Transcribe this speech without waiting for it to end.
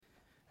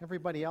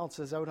Everybody else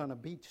is out on a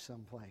beach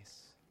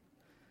someplace,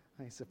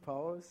 I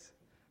suppose.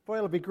 Boy,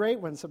 it'll be great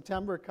when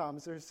September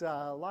comes. There's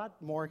a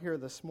lot more here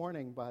this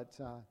morning, but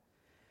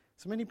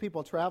so many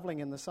people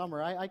traveling in the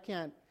summer. I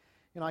can't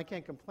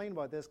complain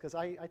about this because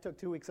I took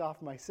 2 weeks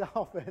off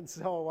myself, and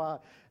so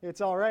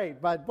it's all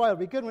right. But boy, it'll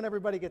be good when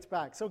everybody gets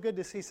back. So good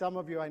to see some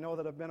of you I know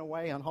that have been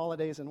away on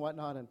holidays and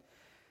whatnot,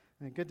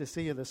 and good to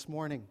see you this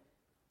morning.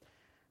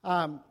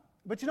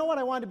 But you know what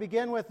I wanted to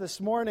begin with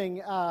this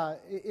morning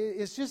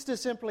is just to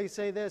simply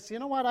say this. You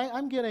know what?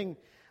 I'm getting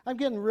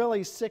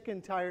really sick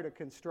and tired of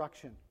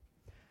construction.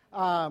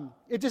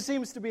 It just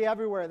seems to be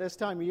everywhere this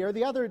time of year.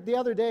 The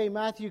other day,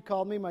 Matthew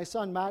called me. My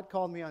son Matt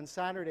called me on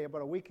Saturday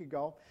about a week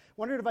ago.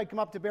 Wondered if I'd come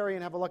up to Barrie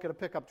and have a look at a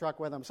pickup truck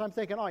with him. So I'm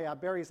thinking, oh yeah,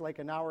 Barrie's like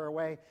an hour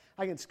away.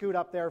 I can scoot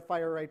up there,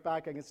 fire right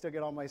back. I can still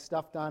get all my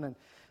stuff done. And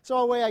so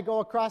away I go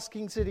across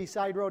King City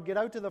Side Road, get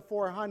out to the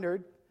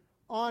 400.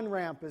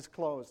 On-ramp is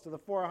closed to the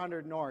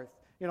 400 North.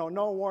 You know,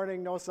 no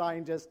warning, no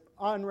sign, just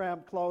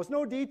on-ramp closed.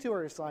 No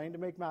detour sign to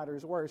make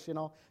matters worse, you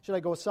know. Should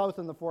I go south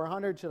in the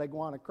 400? Should I go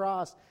on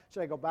across?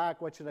 Should I go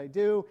back? What should I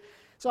do?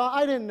 So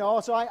I didn't know,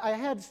 so I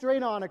head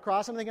straight on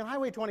across. I'm thinking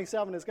Highway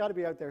 27 has got to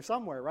be out there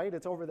somewhere, right?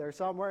 It's over there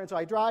somewhere. And so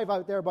I drive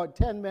out there about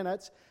 10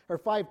 minutes, or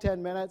 5-10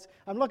 minutes.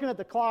 I'm looking at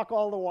the clock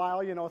all the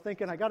while, you know,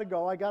 thinking I got to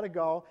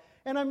go.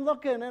 And I'm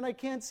looking, and I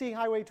can't see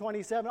Highway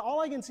 27. All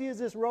I can see is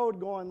this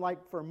road going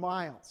like for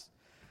miles.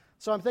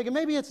 So I'm thinking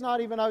maybe it's not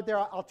even out there.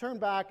 I'll turn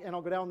back and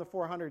I'll go down the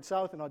 400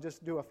 south and I'll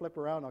just do a flip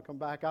around. I'll come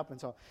back up.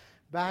 And so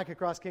back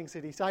across King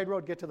City Side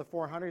Road, get to the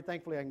 400.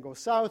 Thankfully, I can go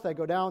south. I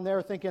go down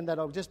there thinking that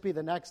it'll just be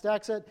the next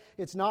exit.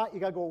 It's not. You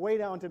got to go way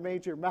down to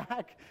Major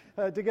Mac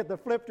to get the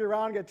flipped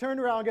around, get turned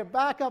around, get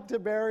back up to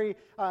Barrie.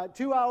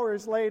 2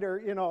 hours later,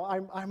 you know,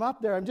 I'm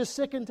up there. I'm just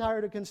sick and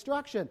tired of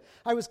construction.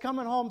 I was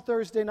coming home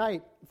Thursday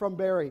night from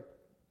Barrie.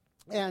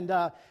 And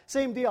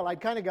same deal.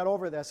 I'd kind of got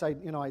over this.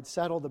 I'd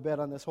settled a bit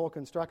on this whole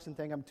construction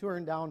thing. I'm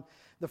touring down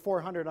the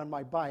 400 on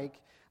my bike,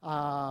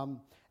 and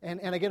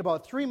I get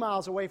about 3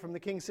 miles away from the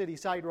King City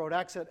Side Road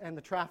exit, and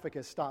the traffic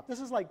is stopped. This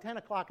is like 10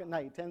 o'clock at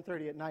night,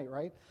 10:30 at night,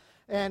 right?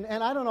 And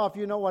I don't know if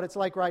you know what it's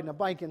like riding a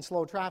bike in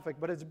slow traffic,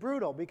 but it's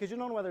brutal because you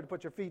don't know whether to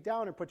put your feet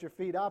down or put your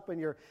feet up, and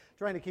you're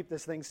trying to keep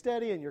this thing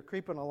steady, and you're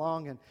creeping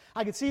along. And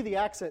I could see the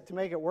exit to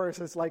make it worse.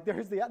 It's like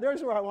there's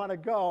where I want to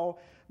go,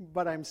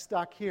 but I'm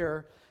stuck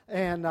here.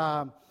 And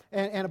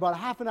about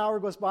half an hour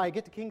goes by. I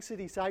get to King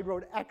City Side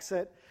Road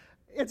exit.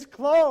 It's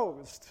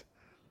closed.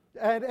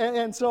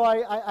 And so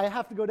I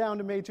have to go down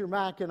to Major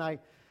Mac, and I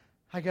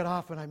get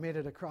off and I made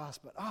it across.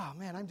 But, oh,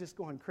 man, I'm just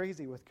going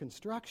crazy with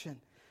construction.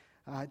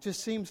 It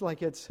just seems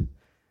like it's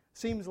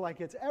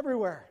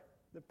everywhere,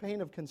 the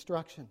pain of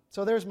construction.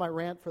 So there's my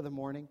rant for the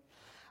morning.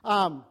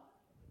 Now,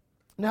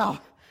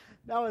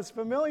 as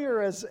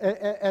familiar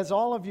as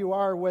all of you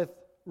are with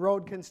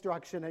road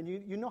construction, and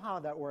you know how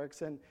that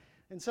works, and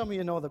some of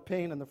you know the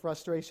pain and the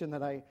frustration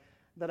that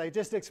I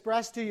just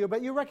expressed to you,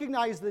 but you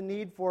recognize the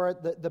need for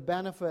it, the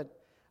benefit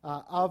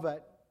of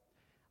it.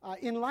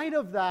 In light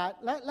of that,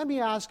 let me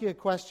ask you a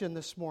question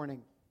this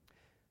morning.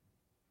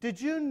 Did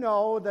you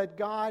know that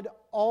God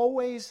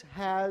always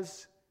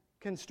has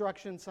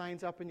construction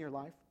signs up in your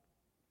life?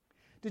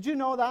 Did you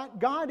know that?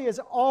 God is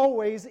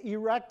always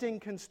erecting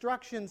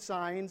construction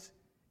signs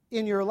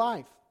in your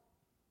life.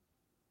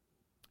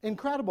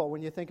 Incredible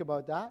when you think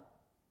about that.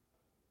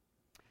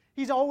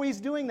 He's always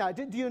doing that.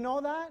 Do you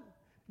know that?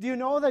 Do you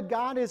know that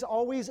God is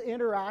always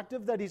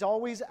interactive, that He's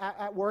always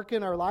at work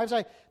in our lives?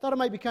 I thought it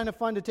might be kind of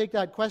fun to take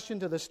that question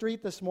to the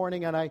street this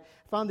morning, and I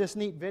found this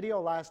neat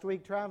video last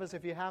week. Travis,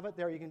 if you have it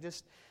there, you can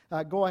just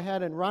go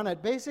ahead and run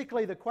it.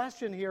 Basically, the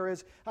question here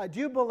is, do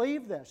you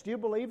believe this? Do you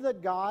believe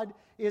that God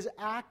is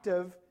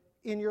active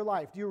in your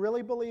life? Do you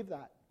really believe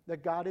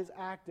that God is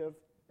active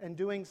and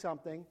doing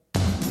something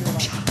in your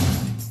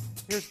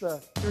life? Here's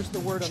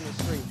the word on the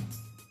street.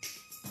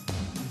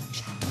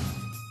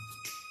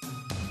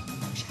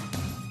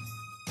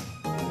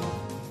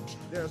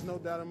 There's no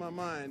doubt in my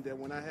mind that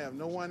when I have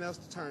no one else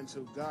to turn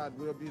to, God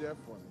will be there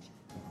for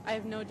me. I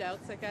have no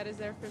doubts that God is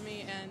there for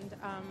me, and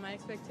my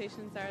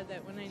expectations are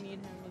that when I need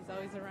Him, He's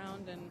always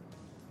around and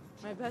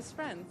my best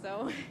friend,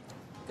 so.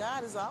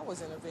 God is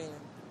always intervening.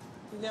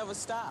 He never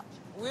stops.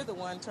 We're the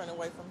one turning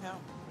away from Him.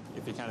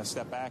 If you kind of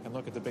step back and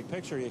look at the big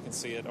picture, you can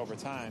see it over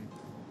time,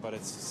 but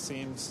it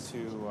seems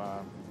to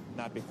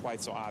not be quite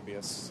so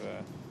obvious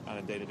on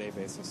a day-to-day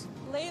basis.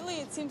 Lately,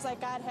 it seems like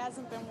God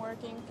hasn't been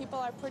working. People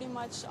are pretty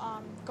much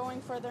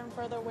going further and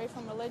further away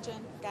from religion.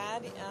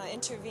 God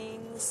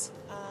intervenes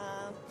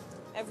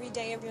every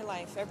day of your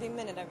life, every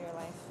minute of your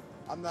life.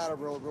 I'm not a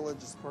real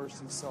religious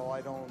person, so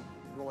I don't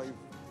really,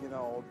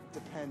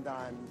 depend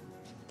on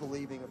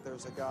believing if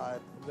there's a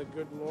God. The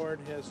good Lord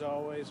has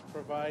always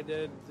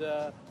provided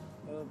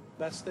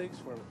best things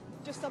for me.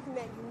 Just something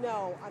that you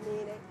know. I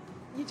mean,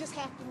 you just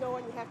have to know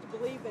and you have to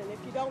believe in it.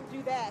 If you don't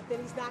do that, then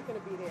He's not going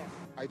to be there.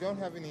 I don't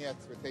have any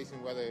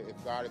expectation whether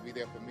if God will be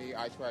there for me.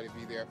 I try to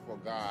be there for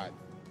God.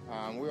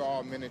 We're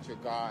all miniature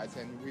gods,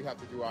 and we have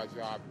to do our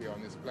job here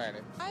on this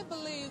planet. I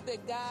believe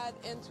that God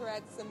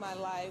interacts in my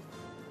life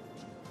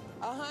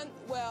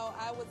Well,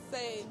 I would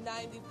say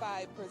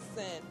 95%.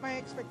 My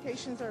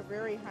expectations are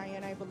very high,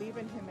 and I believe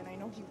in him, and I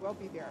know he will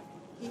be there.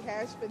 He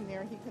has been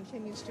there, he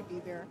continues to be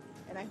there,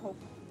 and I hope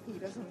he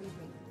doesn't leave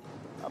me.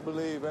 I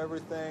believe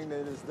everything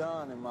that is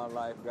done in my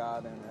life,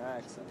 God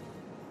interacts in.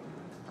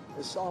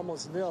 It's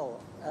almost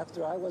nil.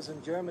 After I was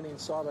in Germany and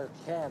saw their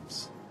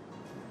camps,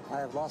 I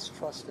have lost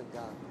trust in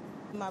God.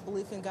 My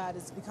belief in God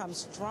has become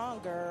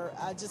stronger.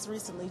 I just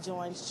recently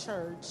joined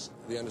church.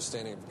 The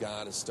understanding of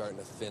God is starting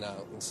to thin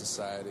out in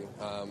society.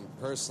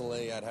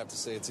 Personally, I'd have to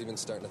say it's even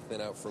starting to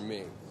thin out for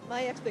me.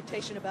 My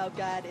expectation about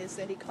God is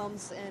that he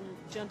comes in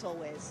gentle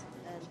ways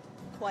and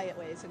quiet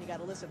ways, and you got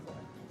to listen for it.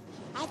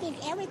 I think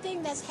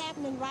everything that's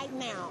happening right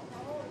now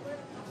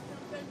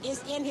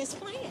is in his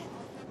plan.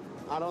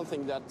 I don't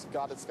think that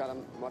God has got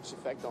much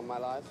effect on my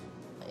life.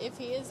 If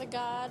he is a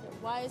God,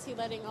 why is he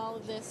letting all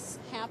of this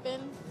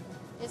happen?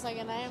 It's like,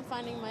 and I am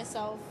finding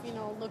myself,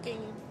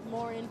 looking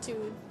more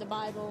into the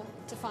Bible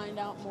to find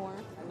out more.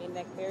 I mean,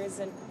 there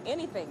isn't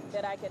anything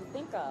that I can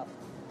think of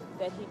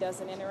that he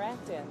doesn't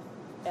interact in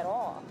at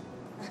all.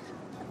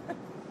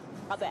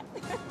 How's that?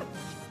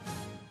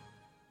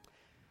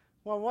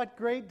 Well, what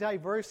great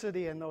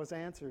diversity in those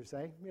answers,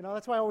 eh?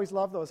 That's why I always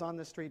love those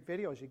on-the-street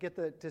videos. You get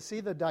to see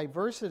the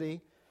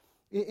diversity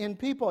in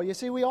people. You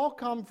see, we all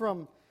come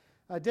from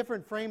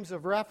different frames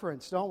of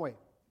reference, don't we?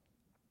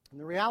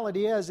 And the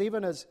reality is,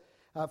 even as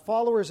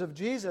followers of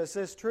Jesus,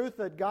 this truth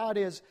that God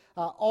is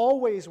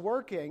always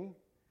working,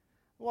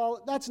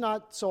 well, that's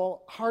not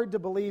so hard to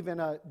believe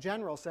in a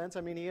general sense.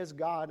 I mean, he is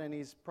God, and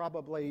he's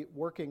probably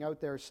working out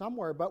there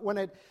somewhere. But when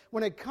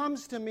it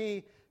comes to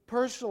me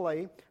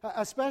personally,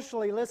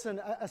 especially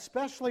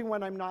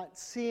when I'm not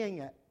seeing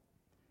it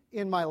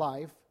in my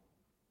life,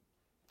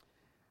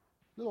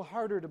 a little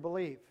harder to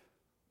believe.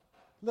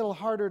 A little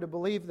harder to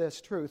believe this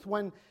truth.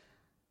 When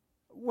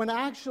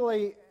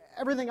actually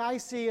everything I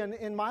see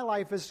in my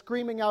life is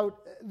screaming out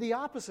the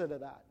opposite of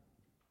that.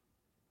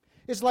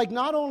 It's like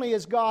not only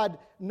is God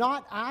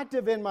not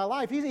active in my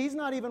life, he's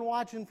not even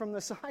watching from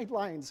the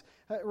sidelines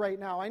right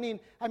now. I mean,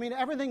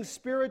 everything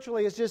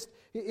spiritually is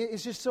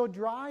just so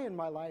dry in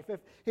my life.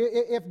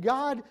 If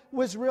God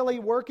was really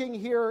working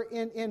here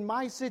in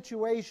my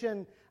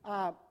situation,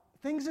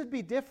 things would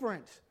be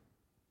different,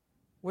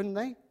 wouldn't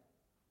they?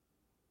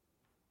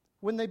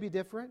 Wouldn't they be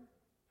different?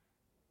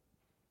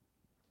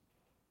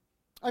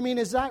 I mean,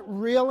 is that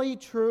really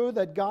true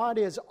that God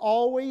is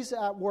always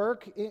at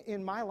work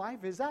in my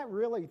life? Is that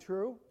really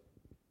true?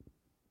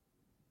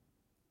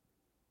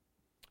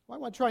 Well, I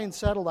want to try and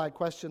settle that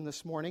question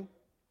this morning.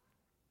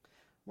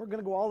 We're going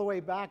to go all the way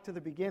back to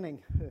the beginning,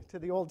 to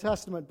the Old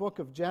Testament book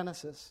of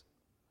Genesis.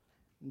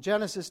 In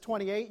Genesis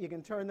 28, you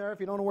can turn there. If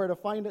you don't know where to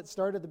find it,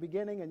 start at the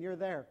beginning and you're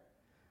there.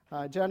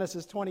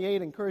 Genesis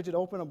 28, I encourage you to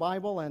open a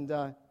Bible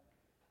and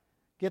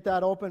get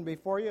that open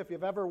before you. If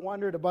you've ever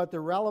wondered about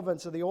the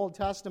relevance of the Old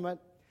Testament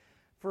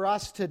for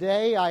us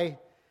today, I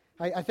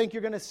think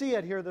you're going to see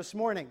it here this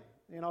morning.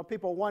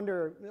 People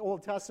wonder, the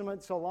Old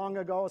Testament so long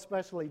ago,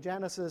 especially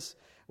Genesis,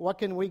 what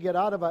can we get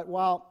out of it?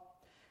 Well,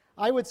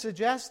 I would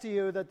suggest to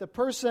you that the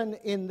person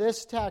in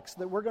this text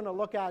that we're going to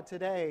look at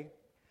today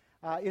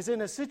is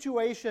in a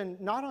situation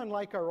not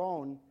unlike our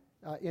own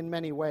in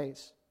many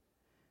ways.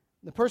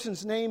 The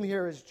person's name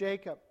here is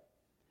Jacob.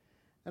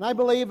 And I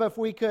believe if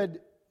we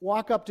could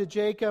walk up to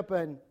Jacob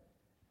and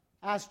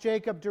ask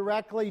Jacob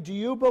directly, do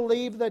you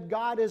believe that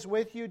God is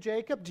with you,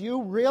 Jacob? Do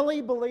you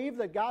really believe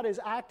that God is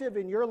active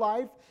in your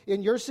life,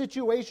 in your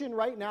situation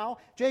right now?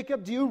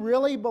 Jacob, do you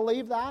really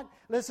believe that?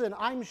 Listen,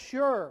 I'm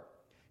sure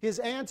his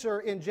answer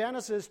in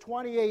Genesis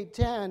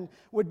 28:10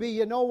 would be,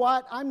 you know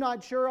what? I'm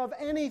not sure of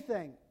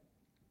anything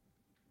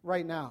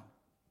right now.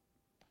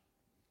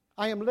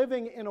 I am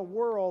living in a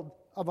world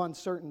of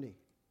uncertainty.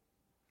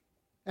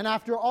 And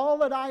after all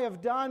that I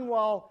have done,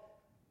 well,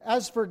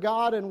 as for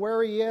God and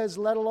where he is,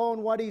 let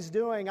alone what he's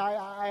doing,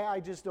 I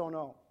just don't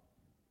know.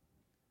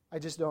 I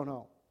just don't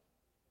know.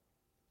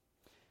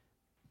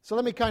 So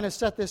let me kind of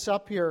set this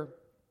up here.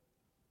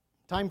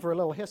 Time for a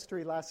little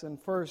history lesson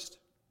first.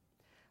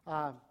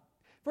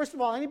 First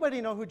of all, anybody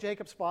know who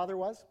Jacob's father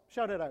was?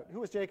 Shout it out. Who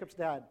was Jacob's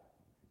dad?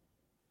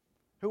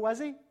 Who was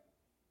he?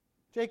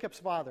 Jacob's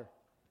father.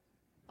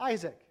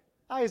 Isaac.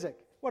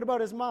 What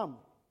about his mom?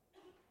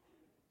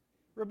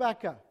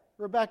 Rebecca.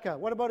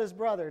 What about his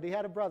brother? He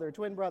had a brother, a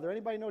twin brother.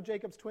 Anybody know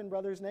Jacob's twin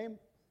brother's name?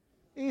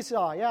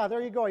 Esau. Yeah,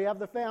 there you go. You have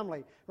the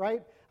family,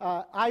 right?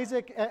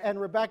 Isaac and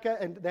Rebecca,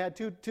 and they had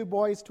two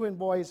boys, twin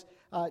boys,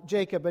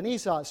 Jacob and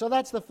Esau. So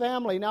that's the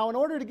family. Now, in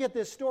order to get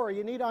this story,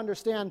 you need to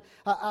understand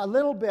a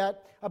little bit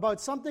about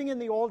something in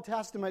the Old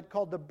Testament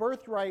called the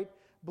birthright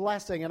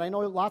blessing. And I know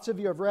lots of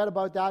you have read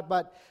about that,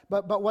 but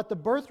what the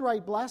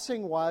birthright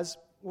blessing was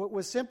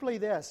simply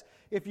this.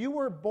 If you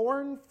were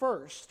born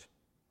first,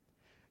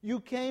 you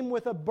came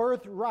with a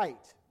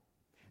birthright.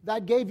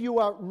 That gave you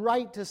a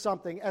right to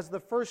something. As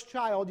the first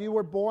child, you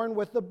were born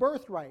with the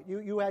birthright.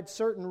 You had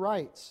certain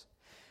rights.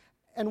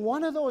 And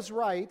one of those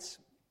rights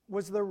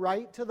was the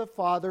right to the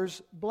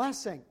Father's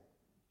blessing.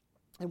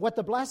 And what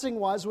the blessing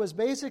was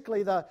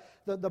basically the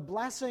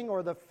blessing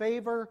or the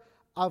favor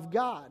of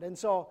God. And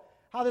so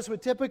how this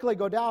would typically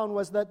go down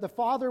was that the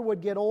father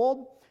would get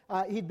old.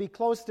 He'd be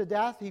close to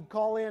death. He'd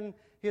call in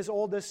his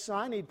oldest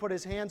son. He'd put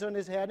his hands on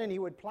his head, and he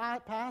would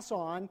pass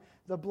on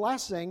the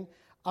blessing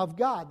of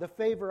God, the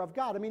favor of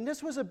God. I mean,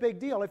 this was a big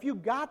deal. If you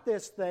got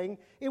this thing,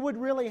 it would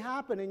really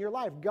happen in your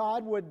life.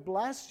 God would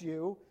bless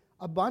you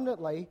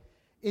abundantly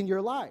in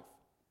your life.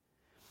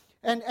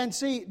 And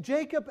see,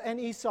 Jacob and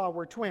Esau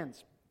were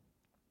twins.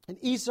 And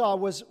Esau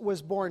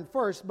was born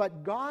first,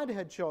 but God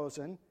had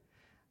chosen,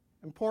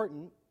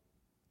 important,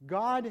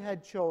 God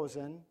had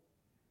chosen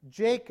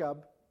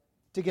Jacob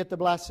to get the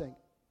blessing.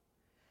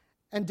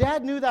 And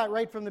Dad knew that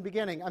right from the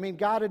beginning. I mean,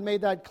 God had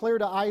made that clear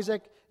to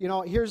Isaac. You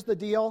know, here's the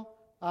deal.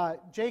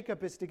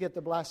 Jacob is to get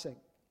the blessing.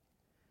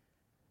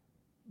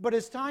 But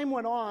as time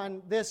went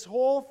on, this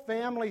whole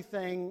family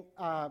thing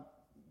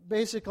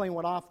basically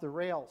went off the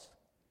rails.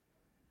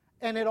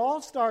 And it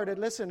all started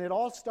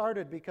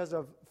because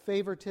of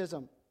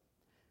favoritism.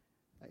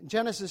 In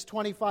Genesis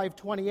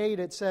 25:28,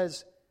 it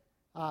says,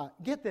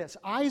 get this,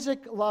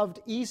 Isaac loved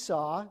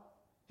Esau,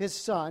 his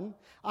son.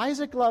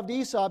 Isaac loved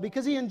Esau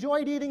because he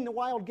enjoyed eating the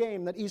wild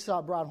game that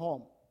Esau brought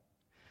home.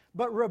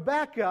 But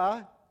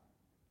Rebekah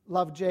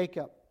loved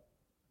Jacob.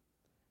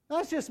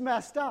 That's just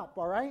messed up,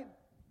 all right?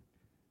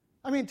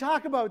 I mean,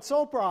 talk about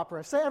soap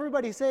opera.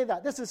 Everybody say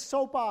that. This is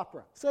soap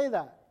opera. Say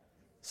that.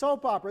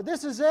 Soap opera.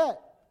 This is it.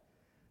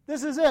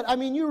 This is it. I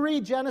mean, you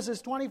read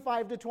Genesis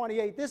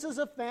 25-28. This is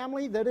a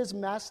family that is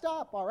messed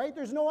up, all right?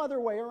 There's no other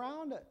way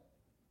around it.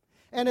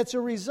 And it's a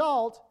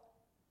result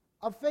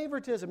of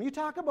favoritism. You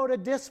talk about a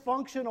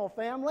dysfunctional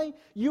family,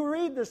 you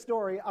read the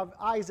story of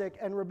Isaac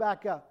and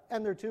Rebekah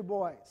and their two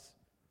boys.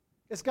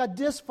 It's got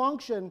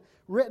dysfunction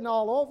written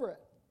all over it.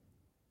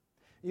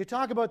 You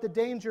talk about the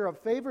danger of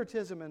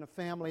favoritism in a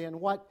family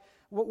and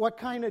what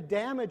kind of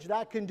damage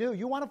that can do.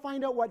 You want to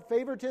find out what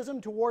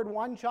favoritism toward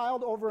one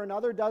child over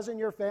another does in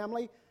your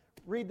family?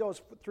 Read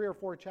those 3 or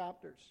 4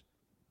 chapters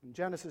in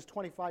Genesis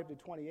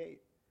 25-28.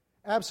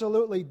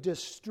 Absolutely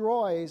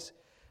destroys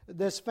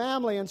this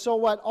family. And so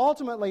what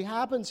ultimately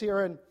happens here,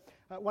 and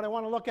what I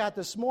want to look at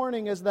this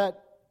morning, is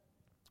that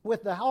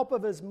with the help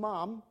of his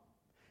mom,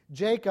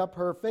 Jacob,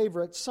 her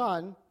favorite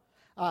son,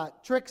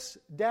 tricks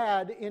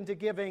Dad into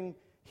giving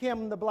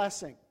him the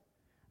blessing.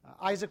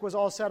 Isaac was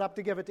all set up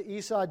to give it to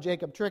Esau.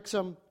 Jacob tricks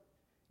him,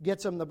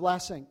 gets him the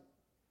blessing.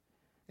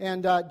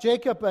 And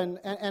Jacob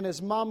and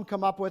his mom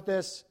come up with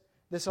this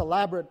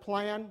elaborate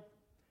plan.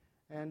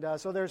 And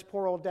so there's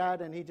poor old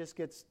Dad, and he just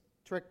gets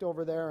tricked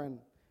over there, and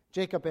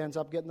Jacob ends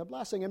up getting the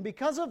blessing. And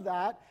because of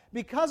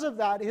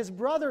that, his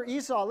brother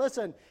Esau,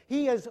 listen,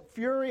 he is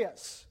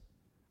furious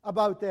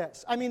about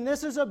this. I mean,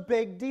 this is a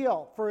big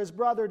deal for his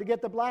brother to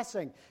get the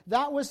blessing.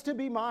 That was to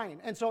be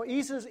mine. And so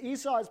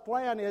Esau's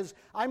plan is,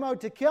 I'm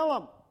out to kill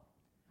him.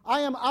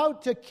 I am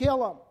out to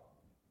kill him.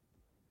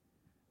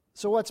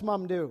 So what's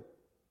Mom do?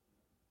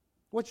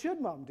 What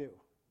should Mom do?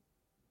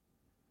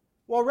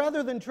 Well,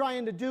 rather than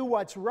trying to do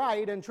what's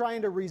right and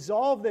trying to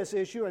resolve this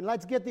issue and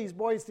let's get these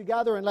boys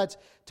together and let's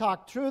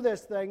talk through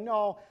this thing,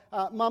 no,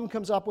 Mom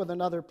comes up with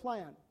another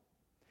plan.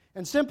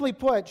 And simply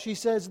put, she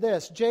says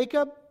this,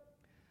 Jacob,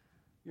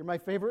 you're my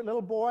favorite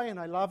little boy and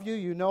I love you,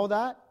 you know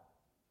that.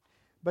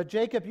 But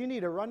Jacob, you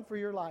need to run for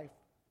your life.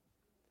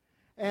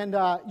 And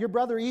your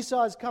brother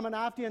Esau is coming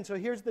after you, and so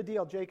here's the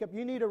deal, Jacob.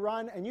 You need to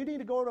run, and you need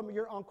to go to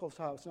your uncle's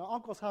house. Now,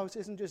 uncle's house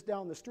isn't just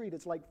down the street.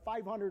 It's like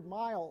 500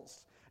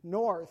 miles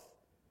north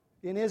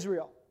in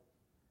Israel.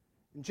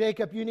 And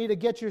Jacob, you need to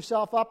get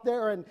yourself up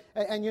there,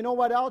 and you know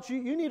what else?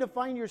 You need to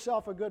find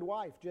yourself a good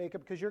wife,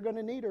 Jacob, because you're going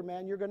to need her,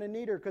 man. You're going to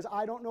need her, because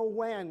I don't know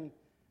when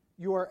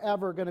you are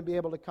ever going to be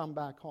able to come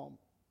back home.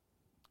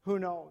 Who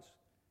knows?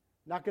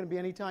 Not going to be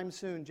anytime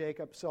soon,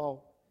 Jacob,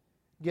 so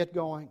get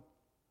going.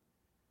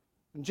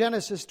 In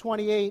Genesis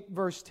 28,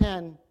 verse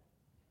 10,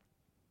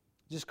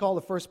 just call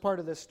the first part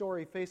of this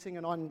story, facing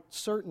an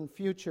uncertain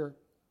future.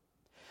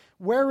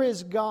 Where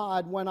is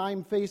God when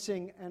I'm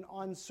facing an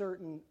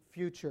uncertain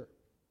future?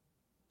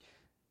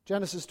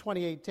 Genesis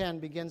 28:10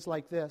 begins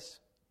like this.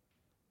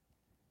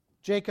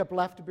 Jacob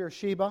left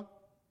Beersheba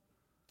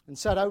and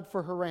set out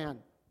for Haran.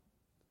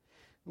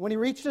 When he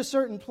reached a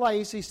certain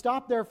place, he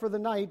stopped there for the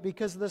night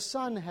because the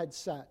sun had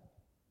set.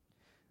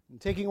 And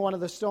taking one of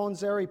the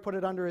stones there, he put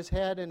it under his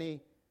head and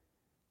he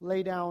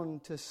lay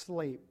down to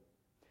sleep.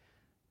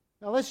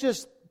 Now let's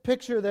just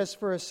picture this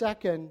for a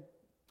second.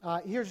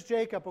 Here's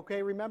Jacob,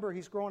 okay? Remember,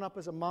 he's growing up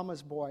as a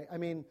mama's boy. I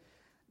mean,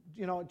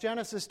 you know,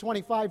 Genesis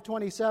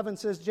 25:27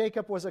 says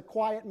Jacob was a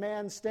quiet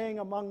man staying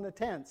among the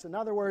tents. In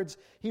other words,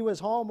 he was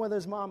home with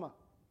his mama.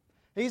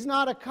 He's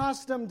not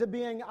accustomed to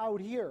being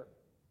out here.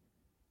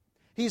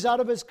 He's out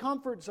of his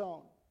comfort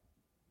zone.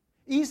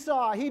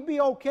 Esau, he'd be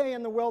okay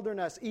in the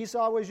wilderness.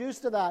 Esau was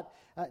used to that.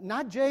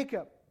 Not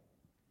Jacob.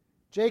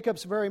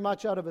 Jacob's very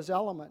much out of his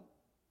element.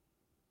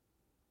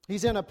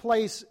 He's in a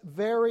place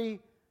very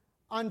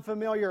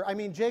unfamiliar. I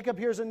mean, Jacob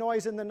hears a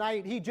noise in the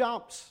night. He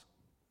jumps.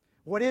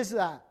 What is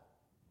that?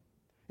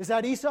 Is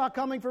that Esau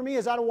coming for me?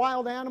 Is that a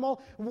wild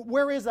animal?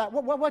 Where is that?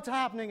 What's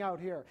happening out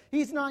here?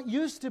 He's not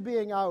used to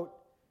being out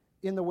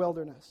in the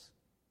wilderness.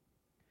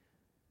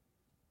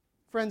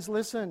 Friends,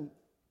 listen.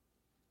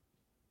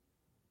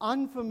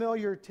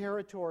 Unfamiliar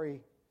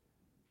territory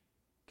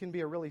can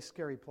be a really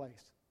scary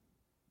place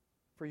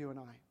for you and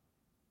I.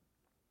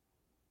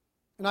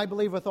 And I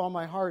believe with all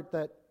my heart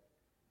that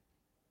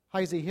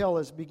Heisey Hill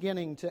is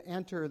beginning to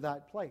enter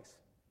that place.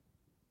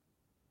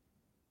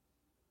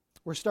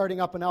 We're starting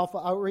up an Alpha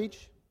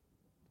Outreach.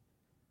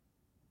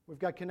 We've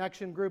got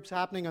connection groups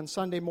happening on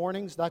Sunday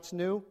mornings. That's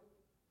new.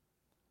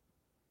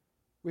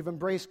 We've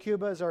embraced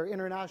Cuba as our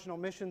international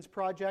missions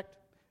project.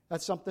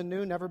 That's something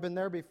new, never been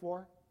there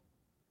before.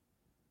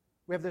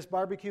 We have this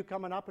barbecue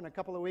coming up in a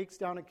couple of weeks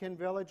down at Kin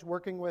Village,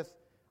 working with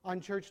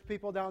unchurched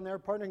people down there,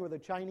 partnering with a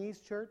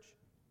Chinese church.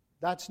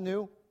 That's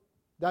new.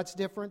 That's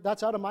different.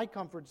 That's out of my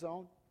comfort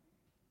zone.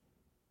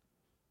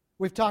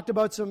 We've talked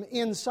about some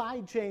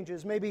inside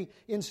changes, maybe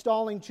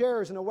installing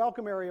chairs in a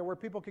welcome area where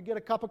people could get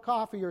a cup of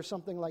coffee or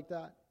something like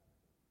that.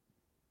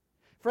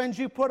 Friends,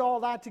 you put all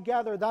that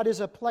together, that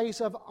is a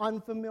place of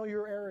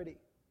unfamiliarity.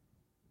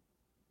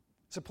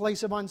 It's a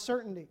place of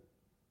uncertainty.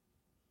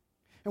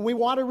 And we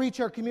want to reach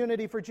our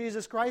community for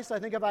Jesus Christ. I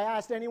think if I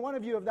asked any one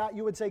of you of that,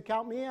 you would say,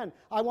 count me in.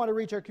 I want to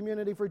reach our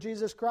community for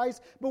Jesus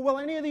Christ. But will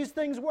any of these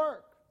things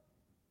work?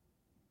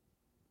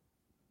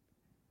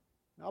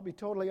 I'll be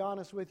totally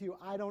honest with you,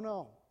 I don't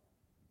know.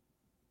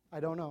 I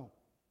don't know.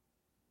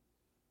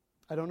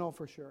 I don't know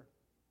for sure.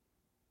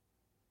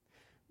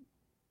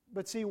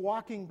 But see,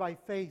 walking by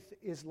faith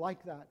is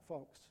like that,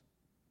 folks.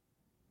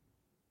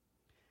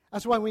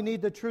 That's why we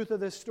need the truth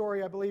of this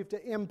story, I believe,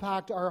 to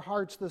impact our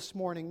hearts this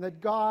morning. That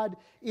God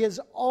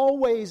is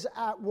always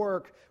at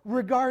work,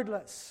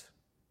 regardless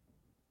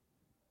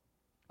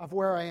of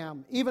where I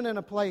am, even in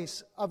a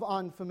place of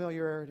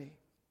unfamiliarity.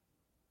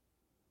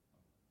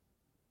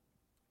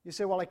 You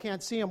say, well, I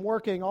can't see Him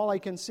working. All I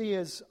can see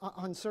is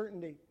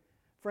uncertainty.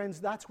 Friends,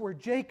 that's where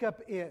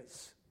Jacob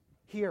is,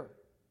 here.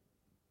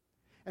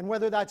 And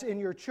whether that's in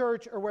your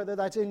church or whether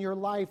that's in your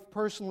life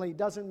personally,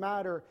 doesn't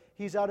matter.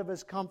 He's out of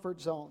his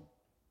comfort zone.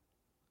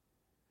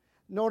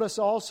 Notice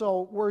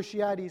also where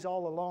she at, he's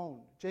all alone.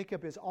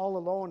 Jacob is all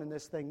alone in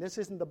this thing. This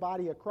isn't the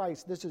body of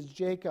Christ. This is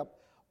Jacob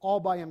all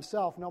by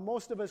himself. Now,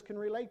 most of us can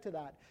relate to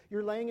that.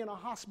 You're laying in a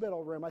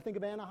hospital room. I think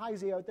of Anna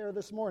Heisey out there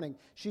this morning.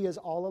 She is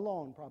all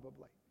alone,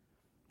 probably.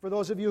 For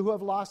those of you who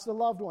have lost a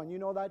loved one, you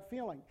know that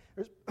feeling.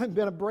 There's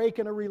been a break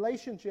in a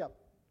relationship.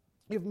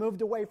 You've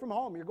moved away from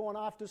home. You're going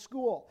off to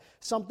school.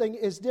 Something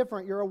is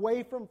different. You're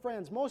away from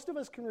friends. Most of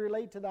us can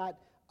relate to that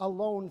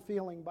alone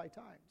feeling by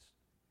times.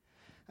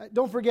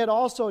 Don't forget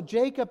also,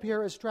 Jacob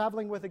here is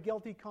traveling with a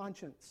guilty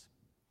conscience.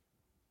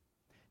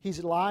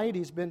 He's lied.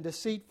 He's been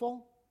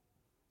deceitful.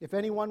 If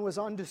anyone was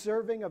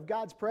undeserving of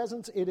God's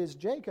presence, it is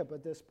Jacob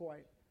at this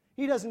point.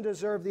 He doesn't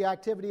deserve the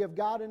activity of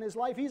God in his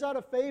life. He's out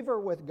of favor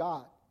with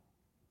God.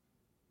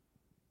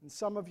 And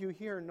some of you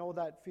here know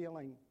that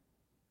feeling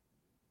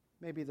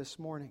maybe this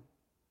morning.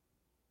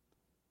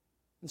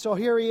 And so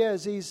here he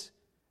is. He's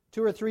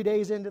 2 or 3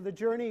 days into the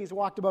journey. He's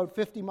walked about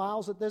 50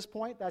 miles at this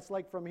point. That's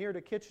like from here to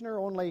Kitchener,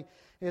 only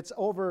it's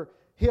over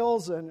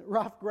hills and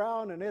rough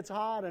ground, and it's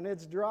hot and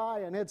it's dry,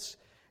 and it's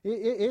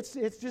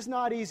just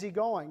not easy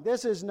going.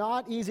 This is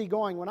not easy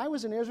going. When I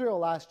was in Israel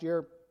last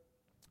year,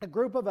 a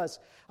group of us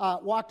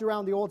walked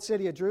around the old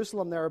city of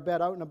Jerusalem there a bit,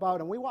 out and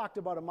about, and we walked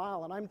about a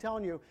mile. And I'm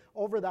telling you,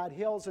 over that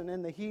hills and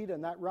in the heat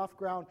and that rough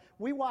ground,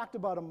 we walked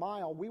about a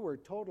mile. We were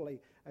totally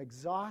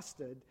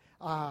exhausted.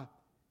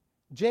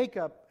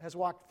 Jacob has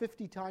walked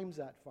 50 times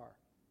that far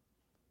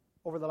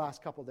over the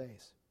last couple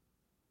days.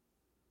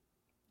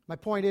 My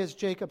point is,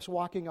 Jacob's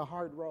walking a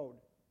hard road.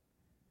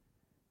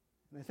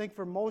 And I think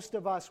for most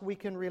of us, we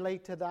can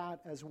relate to that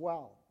as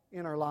well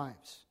in our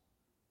lives.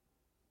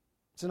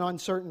 It's an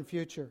uncertain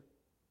future.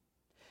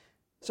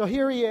 So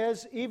here he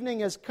is.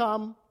 Evening has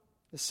come.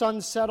 The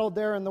sun's settled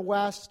there in the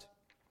west.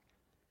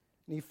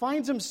 And he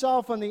finds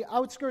himself on the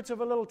outskirts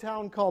of a little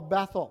town called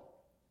Bethel.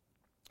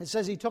 It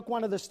says he took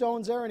one of the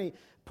stones there and he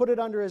put it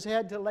under his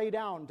head to lay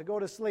down, to go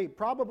to sleep.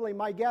 Probably,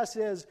 my guess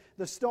is,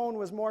 the stone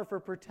was more for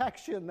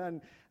protection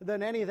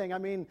than anything. I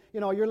mean,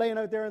 you're laying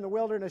out there in the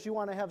wilderness. You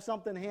want to have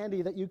something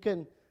handy that you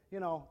can,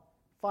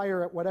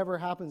 fire at whatever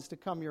happens to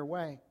come your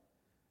way.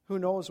 Who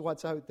knows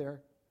what's out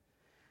there?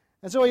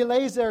 And so he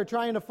lays there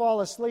trying to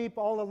fall asleep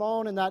all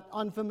alone in that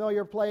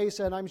unfamiliar place,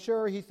 and I'm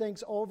sure he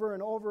thinks over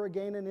and over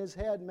again in his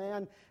head,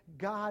 man,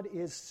 God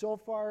is so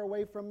far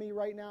away from me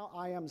right now.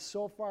 I am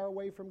so far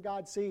away from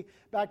God. See,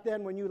 back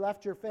then when you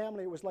left your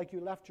family, it was like you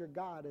left your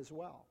God as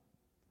well.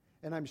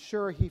 And I'm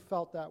sure he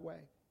felt that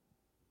way.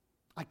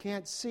 I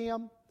can't see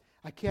him.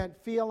 I can't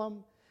feel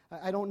him.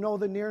 I don't know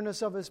the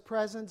nearness of his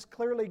presence.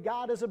 Clearly,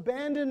 God has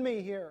abandoned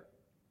me here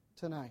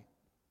tonight.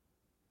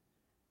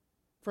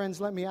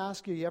 Friends, let me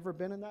ask you, you ever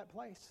been in that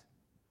place?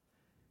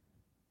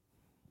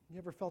 You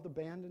ever felt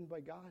abandoned by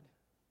God?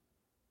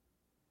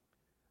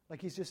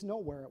 Like he's just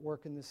nowhere at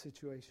work in this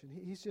situation.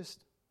 He's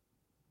just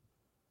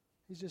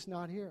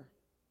not here.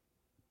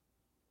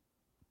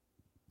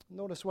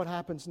 Notice what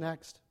happens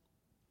next.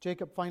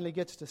 Jacob finally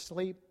gets to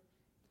sleep.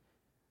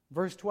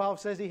 Verse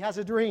 12 says he has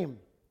a dream.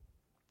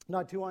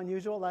 Not too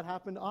unusual. That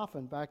happened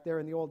often back there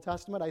in the Old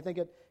Testament. I think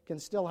it can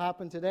still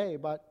happen today.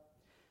 But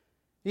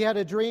he had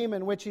a dream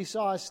in which he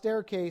saw a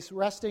staircase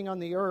resting on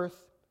the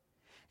earth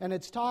and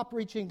its top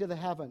reaching to the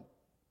heaven.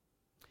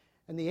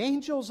 And the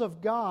angels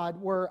of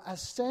God were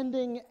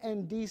ascending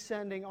and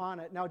descending on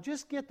it. Now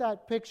just get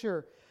that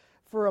picture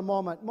for a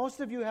moment. Most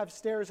of you have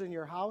stairs in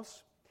your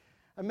house.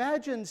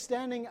 Imagine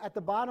standing at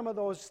the bottom of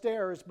those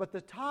stairs, but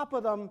the top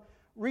of them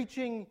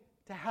reaching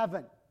to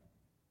heaven.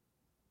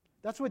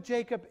 That's what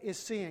Jacob is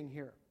seeing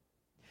here.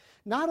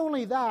 Not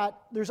only that,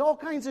 there's all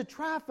kinds of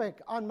traffic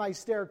on my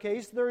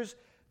staircase. There's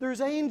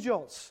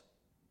angels.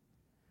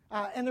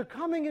 And they're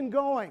coming and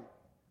going.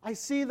 I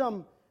see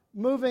them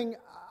moving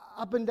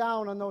up and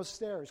down on those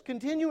stairs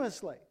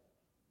continuously.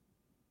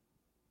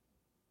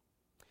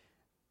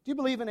 Do you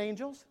believe in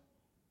angels?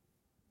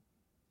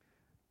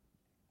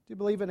 Do you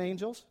believe in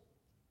angels?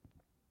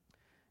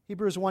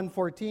 Hebrews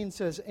 1:14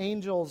 says,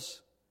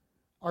 angels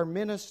are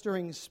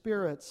ministering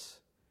spirits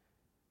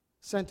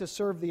sent to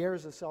serve the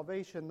heirs of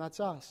salvation. That's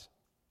us.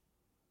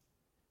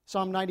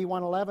 Psalm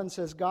 91:11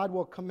 says, God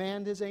will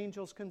command His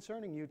angels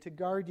concerning you to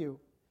guard you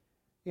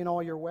in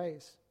all your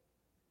ways.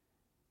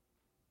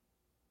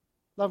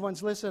 Loved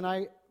ones, listen,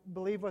 I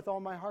believe with all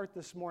my heart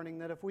this morning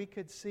that if we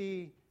could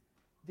see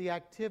the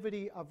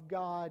activity of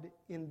God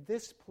in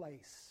this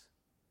place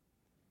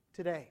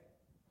today,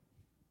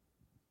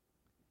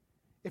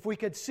 if we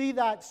could see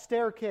that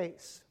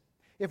staircase,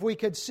 if we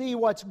could see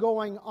what's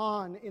going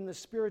on in the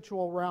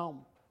spiritual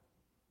realm,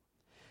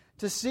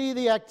 to see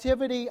the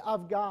activity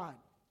of God,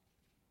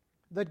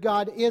 that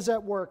God is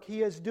at work,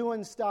 He is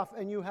doing stuff,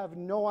 and you have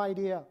no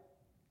idea.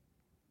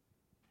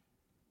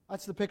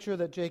 That's the picture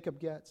that Jacob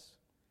gets.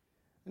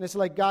 And it's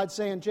like God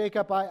saying,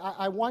 Jacob,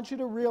 I want you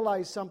to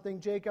realize something,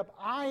 Jacob.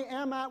 I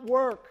am at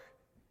work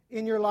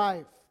in your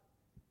life.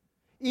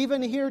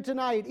 Even here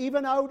tonight,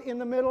 even out in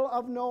the middle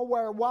of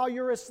nowhere, while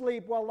you're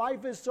asleep, while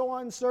life is so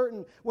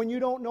uncertain, when you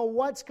don't know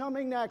what's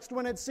coming next,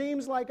 when it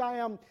seems like I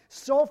am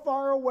so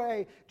far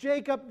away,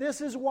 Jacob,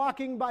 this is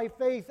walking by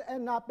faith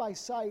and not by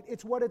sight.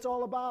 It's what it's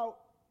all about.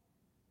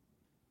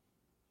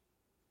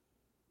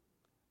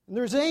 And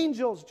there's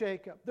angels,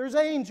 Jacob. There's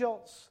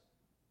angels.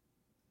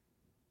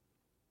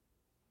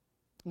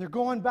 And they're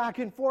going back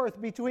and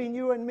forth between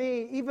you and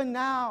me. Even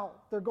now,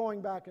 they're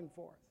going back and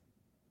forth.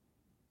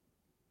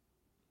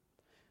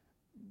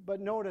 But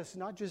notice,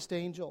 not just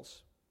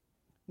angels.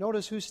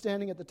 Notice who's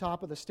standing at the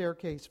top of the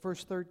staircase.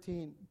 Verse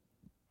 13.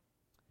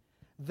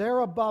 There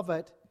above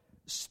it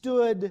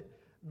stood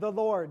the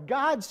Lord.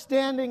 God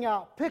standing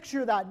up.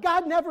 Picture that.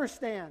 God never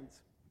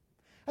stands.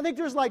 I think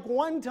there's like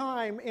one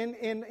time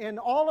in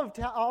all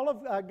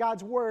of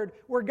God's Word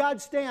where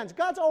God stands.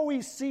 God's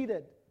always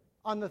seated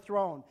on the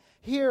throne.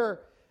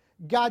 Here,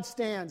 God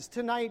stands.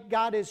 Tonight,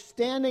 God is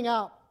standing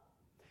up.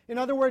 In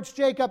other words,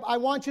 Jacob, I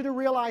want you to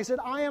realize that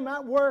I am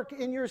at work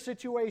in your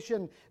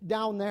situation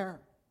down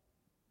there.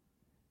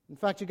 In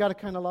fact, you got to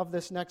kind of love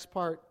this next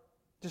part.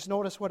 Just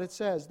notice what it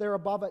says. There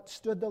above it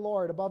stood the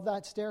Lord, above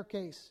that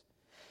staircase.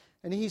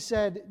 And He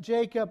said,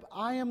 Jacob,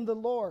 I am the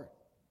Lord,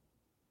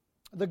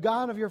 the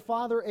God of your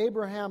father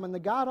Abraham and the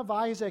God of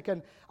Isaac,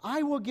 and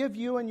I will give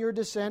you and your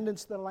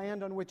descendants the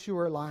land on which you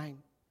are lying.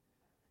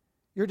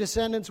 Your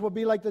descendants will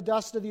be like the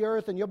dust of the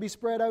earth, and you'll be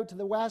spread out to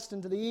the west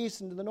and to the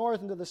east and to the north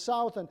and to the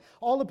south, and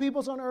all the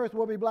peoples on earth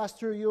will be blessed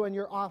through you and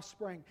your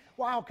offspring.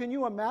 Wow, can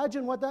you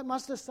imagine what that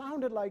must have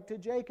sounded like to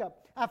Jacob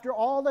after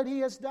all that he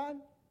has done?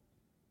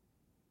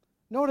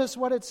 Notice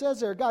what it says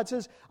there. God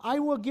says, I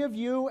will give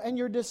you and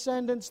your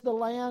descendants the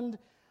land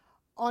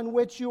on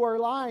which you are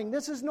lying.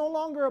 This is no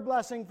longer a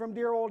blessing from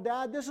dear old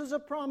Dad. This is a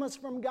promise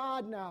from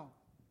God now.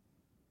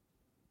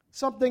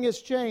 Something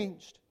has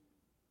changed.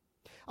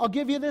 I'll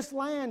give you this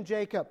land,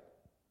 Jacob.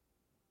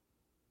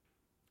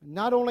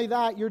 Not only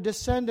that, your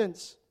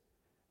descendants,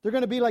 they're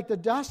going to be like the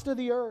dust of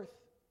the earth.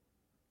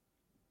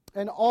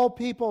 And all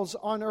peoples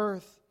on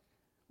earth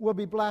will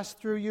be blessed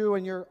through you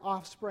and your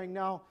offspring.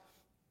 Now,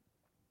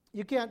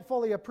 you can't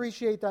fully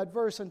appreciate that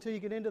verse until you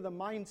get into the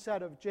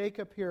mindset of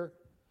Jacob here.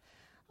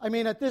 I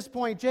mean, at this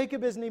point,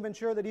 Jacob isn't even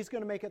sure that he's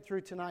going to make it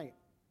through tonight.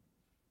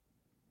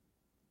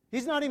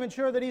 He's not even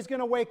sure that he's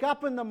going to wake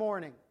up in the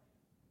morning.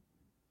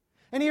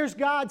 And here's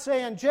God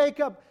saying,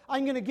 Jacob,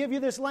 I'm going to give you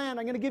this land.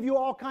 I'm going to give you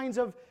all kinds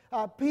of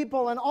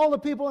people, and all the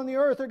people on the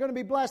earth are going to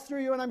be blessed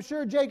through you. And I'm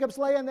sure Jacob's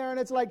laying there, and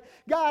it's like,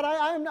 God,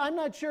 I'm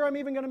not sure I'm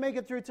even going to make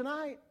it through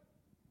tonight.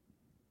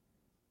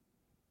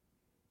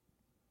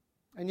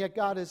 And yet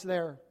God is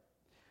there.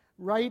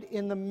 Right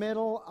in the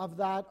middle of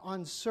that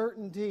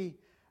uncertainty,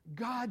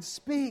 God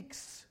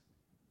speaks.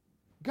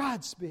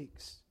 God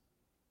speaks.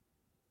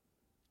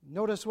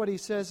 Notice what He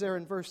says there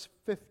in verse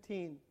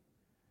 15.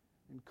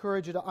 I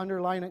encourage you to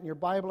underline it in your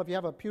Bible. If you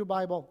have a pew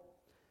Bible,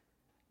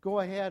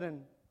 go ahead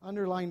and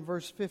underline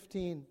verse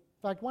 15. In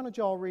fact, why don't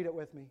you all read it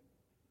with me?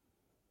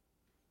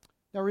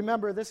 Now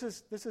remember, this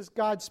is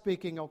God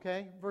speaking,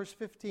 okay? Verse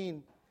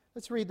 15.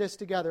 Let's read this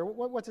together.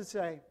 What's it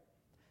say?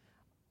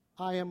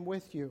 I am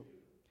with you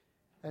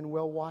and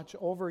will watch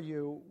over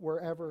you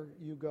wherever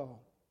you go,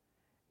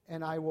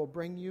 and I will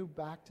bring you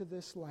back to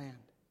this land.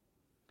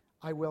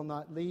 I will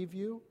not leave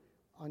you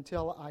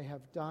until I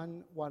have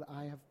done what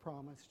I have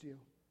promised you.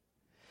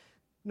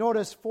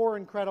 Notice 4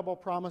 incredible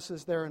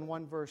promises there in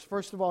one verse.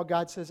 First of all,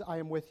 God says, I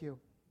am with you.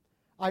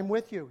 I'm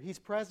with you. He's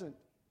present.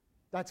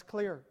 That's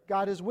clear.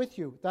 God is with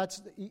you.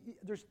 That's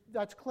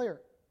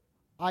clear.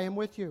 I am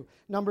with you.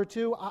 Number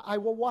 2, I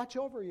will watch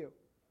over you.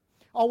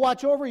 I'll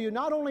watch over you.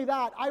 Not only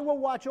that, I will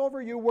watch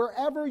over you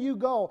wherever you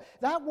go.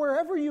 That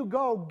wherever you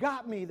go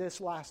got me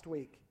this last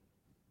week.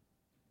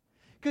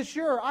 Because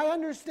sure, I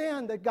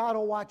understand that God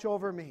will watch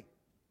over me.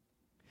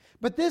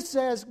 But this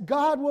says,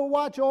 God will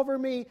watch over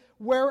me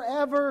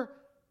wherever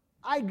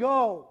I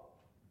go.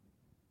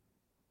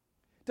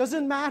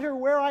 Doesn't matter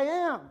where I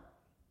am.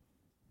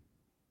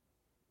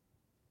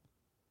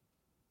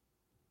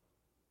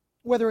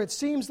 Whether it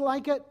seems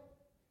like it,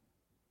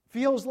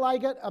 feels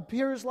like it,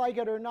 appears like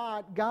it or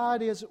not,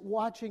 God is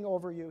watching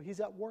over you. He's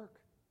at work.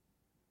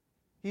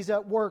 He's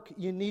at work.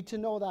 You need to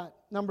know that.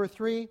 Number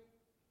 3,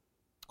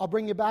 I'll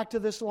bring you back to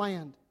this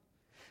land.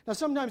 Now,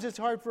 sometimes it's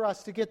hard for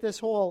us to get this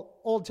whole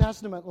Old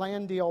Testament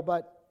land deal,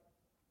 but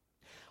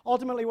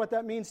ultimately what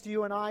that means to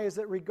you and I is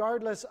that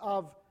regardless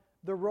of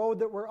the road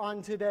that we're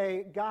on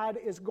today, God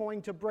is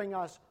going to bring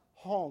us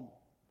home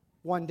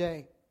one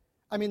day.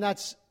 I mean,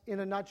 that's in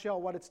a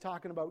nutshell what it's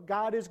talking about.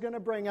 God is going to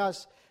bring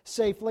us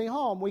safely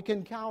home. We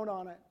can count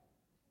on it.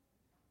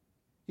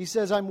 He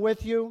says, I'm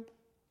with you.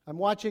 I'm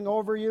watching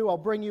over you. I'll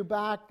bring you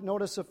back.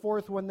 Notice the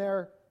 4th one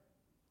there.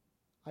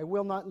 I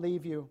will not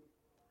leave you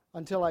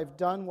until I've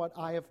done what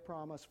I have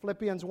promised.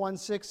 Philippians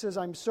 1:6 says,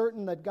 I'm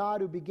certain that God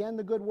who began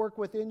the good work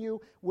within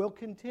you will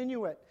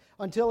continue it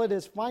until it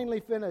is finally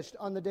finished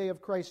on the day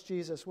of Christ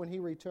Jesus when He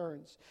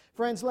returns.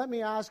 Friends, let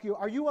me ask you,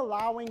 are you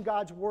allowing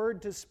God's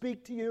Word to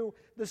speak to you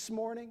this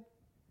morning?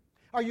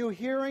 Are you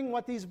hearing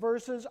what these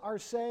verses are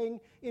saying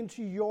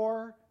into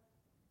your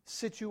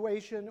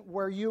situation,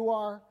 where you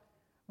are,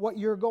 what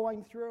you're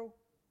going through?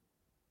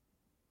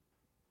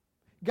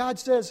 God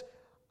says,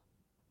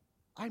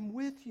 I'm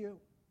with you.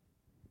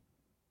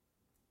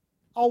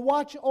 I'll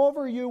watch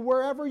over you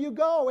wherever you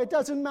go. It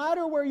doesn't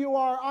matter where you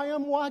are. I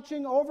am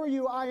watching over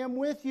you. I am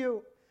with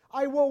you.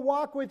 I will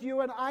walk with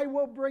you, and I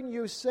will bring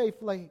you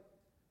safely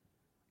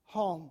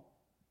home.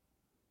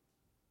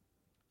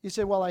 You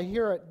say, well, I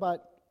hear it,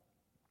 but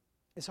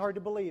it's hard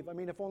to believe. I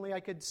mean, if only I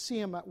could see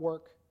Him at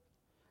work.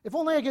 If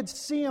only I could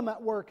see Him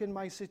at work in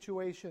my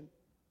situation.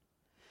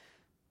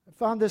 I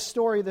found this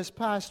story this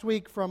past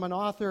week from an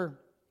author,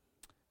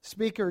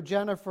 speaker,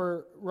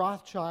 Jennifer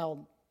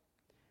Rothschild.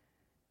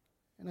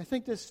 And I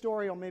think this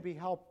story will maybe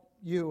help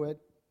you. It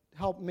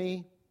helped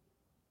me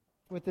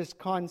with this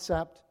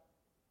concept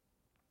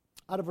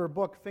out of her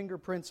book,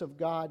 Fingerprints of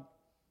God.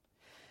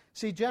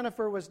 See,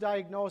 Jennifer was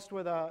diagnosed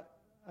with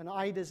an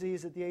eye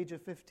disease at the age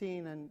of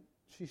 15, and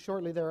she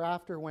shortly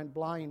thereafter went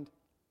blind.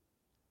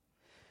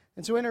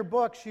 And so in her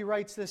book, she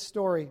writes this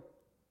story. It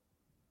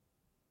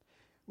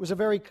was a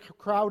very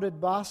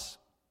crowded bus,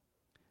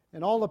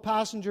 and all the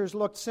passengers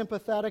looked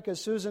sympathetic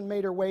as Susan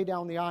made her way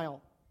down the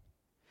aisle.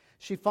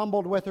 She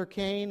fumbled with her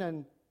cane,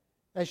 and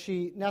as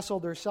she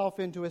nestled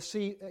herself into a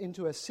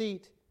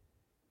seat,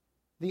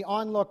 the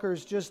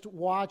onlookers just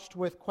watched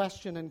with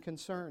question and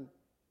concern.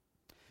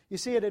 You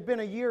see, it had been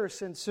a year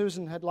since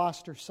Susan had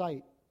lost her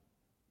sight.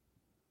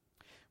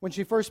 When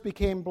she first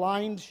became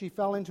blind, she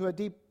fell into a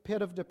deep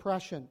pit of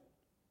depression.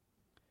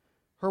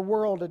 Her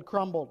world had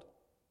crumbled.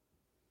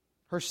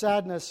 Her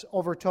sadness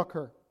overtook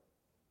her.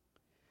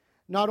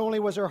 Not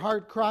only was her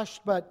heart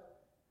crushed, but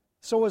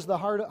so was the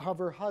heart of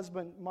her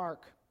husband,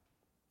 Mark.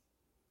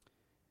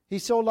 He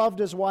so loved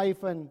his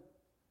wife and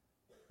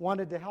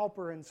wanted to help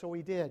her, and so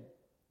he did.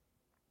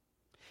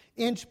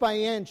 Inch by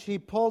inch, he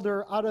pulled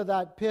her out of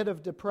that pit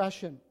of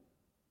depression,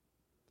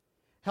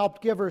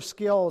 helped give her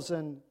skills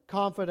and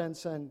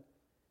confidence, and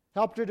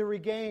helped her to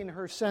regain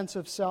her sense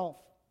of self.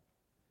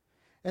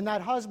 And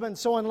that husband,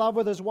 so in love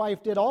with his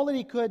wife, did all that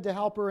he could to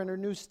help her in her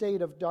new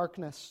state of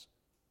darkness.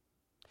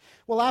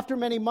 Well, after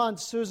many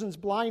months,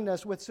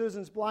 with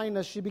Susan's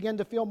blindness, she began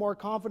to feel more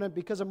confident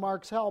because of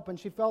Mark's help, and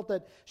she felt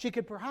that she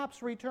could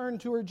perhaps return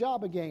to her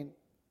job again.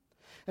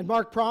 And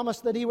Mark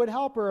promised that he would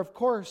help her, of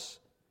course,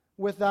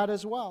 with that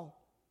as well.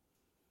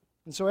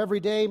 And so every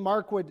day,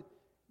 Mark would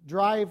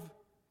drive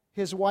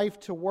his wife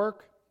to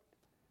work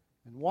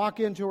and walk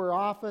into her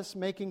office,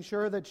 making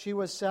sure that she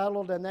was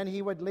settled, and then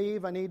he would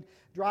leave and he'd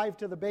drive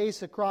to the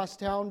base across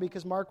town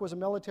because Mark was a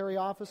military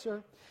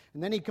officer.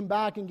 And then he'd come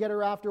back and get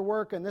her after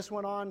work, and this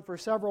went on for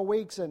several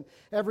weeks. And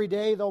every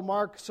day, though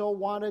Mark so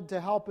wanted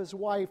to help his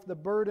wife, the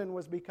burden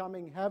was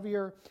becoming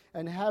heavier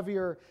and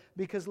heavier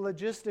because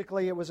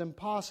logistically it was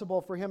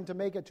impossible for him to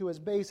make it to his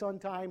base on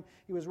time.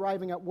 He was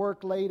arriving at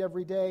work late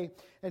every day,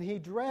 and he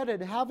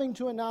dreaded having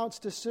to announce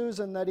to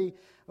Susan that he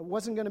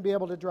wasn't going to be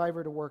able to drive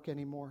her to work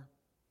anymore.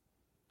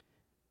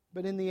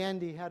 But in the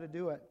end, he had to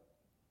do it.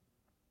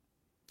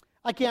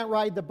 I can't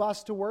ride the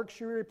bus to work,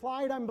 she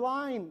replied. I'm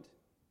blind.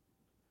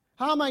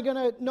 How am I going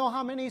to know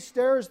how many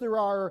stairs there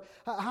are?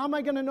 How am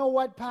I going to know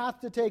what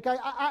path to take?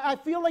 I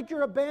feel like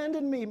you're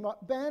abandoning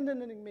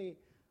me,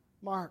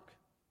 Mark.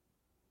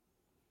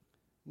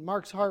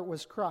 Mark's heart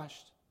was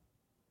crushed.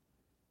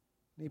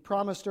 And he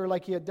promised her,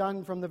 like he had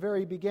done from the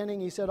very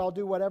beginning, he said, I'll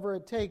do whatever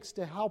it takes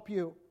to help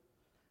you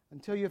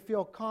until you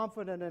feel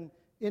confident and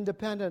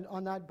independent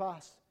on that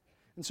bus.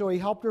 And so he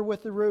helped her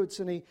with the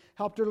routes, and he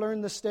helped her learn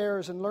the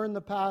stairs and learn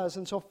the paths.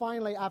 And so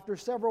finally, after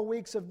several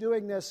weeks of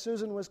doing this,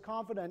 Susan was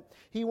confident.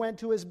 He went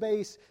to his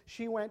base.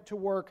 She went to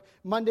work.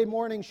 Monday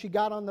morning, she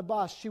got on the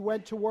bus. She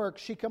went to work.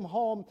 She came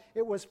home.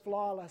 It was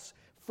flawless.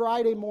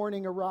 Friday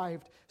morning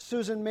arrived.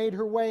 Susan made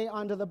her way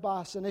onto the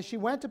bus. And as she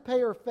went to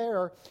pay her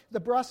fare, the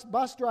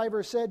bus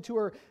driver said to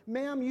her,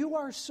 "Ma'am, you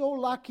are so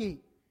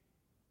lucky."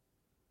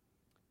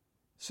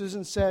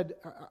 Susan said,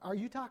 "Are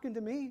you talking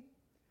to me?"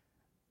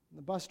 And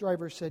the bus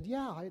driver said,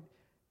 "Yeah,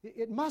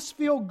 it must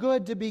feel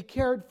good to be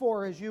cared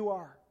for as you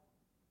are."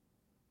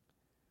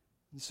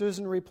 And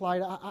Susan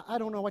replied, I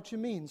don't know what you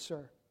mean,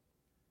 sir."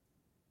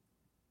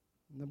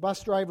 And the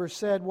bus driver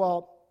said,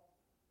 "Well,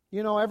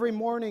 you know, every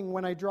morning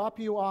when I drop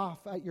you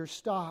off at your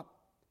stop,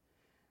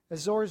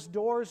 as those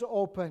doors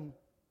open,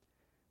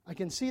 I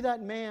can see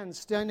that man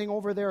standing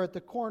over there at the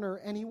corner,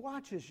 and he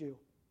watches you.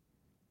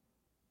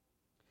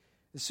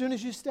 As soon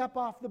as you step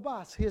off the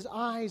bus, his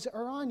eyes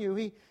are on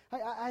you.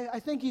 I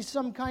think he's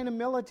some kind of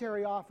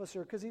military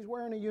officer because he's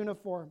wearing a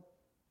uniform.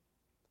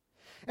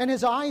 And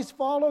his eyes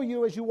follow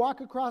you as you walk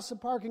across the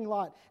parking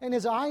lot. And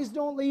his eyes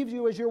don't leave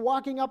you as you're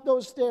walking up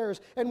those stairs.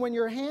 And when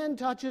your hand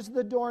touches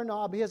the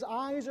doorknob, his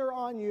eyes are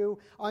on you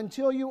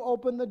until you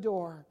open the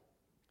door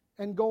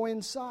and go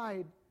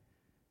inside.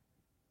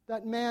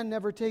 That man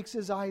never takes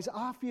his eyes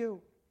off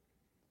you.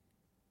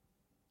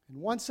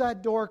 And once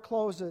that door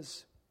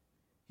closes,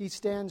 he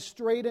stands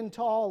straight and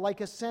tall like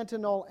a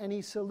sentinel, and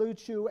he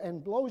salutes you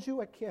and blows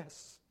you a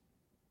kiss."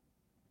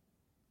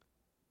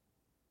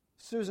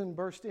 Susan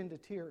burst into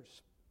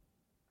tears.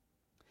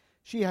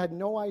 She had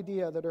no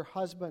idea that her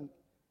husband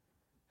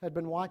had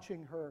been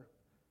watching her,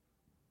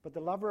 but the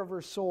lover of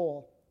her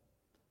soul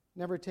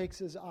never takes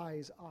his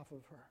eyes off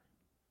of her.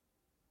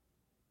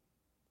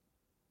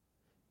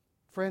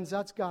 Friends,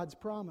 that's God's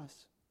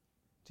promise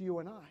to you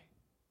and I.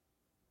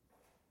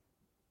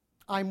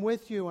 I'm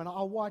with you, and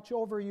I'll watch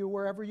over you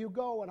wherever you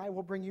go, and I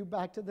will bring you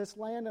back to this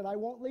land, and I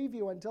won't leave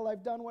you until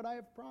I've done what I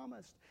have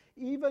promised,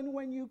 even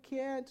when you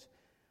can't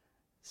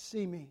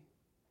see me.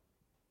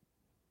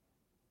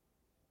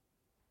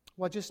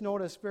 Well, just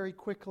notice very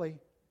quickly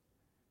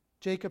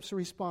Jacob's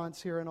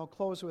response here, and I'll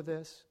close with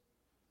this.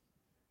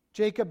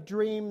 Jacob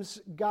dreams,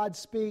 God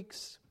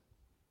speaks.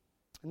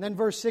 And then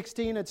verse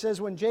 16, it says,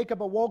 when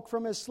Jacob awoke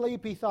from his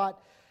sleep, he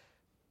thought,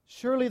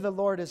 "Surely the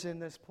Lord is in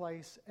this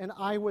place, and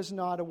I was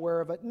not aware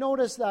of it."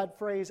 Notice that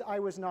phrase, "I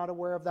was not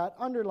aware of that."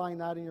 Underline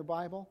that in your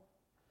Bible.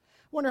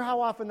 Wonder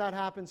how often that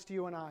happens to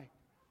you and I.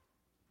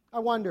 I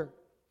wonder.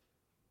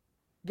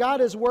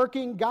 God is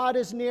working. God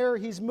is near.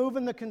 He's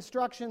moving the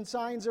construction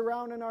signs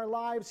around in our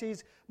lives.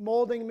 He's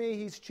molding me.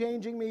 He's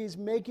changing me. He's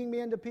making me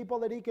into people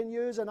that He can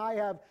use, and I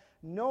have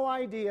no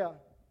idea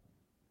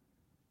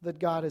that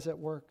God is at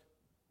work.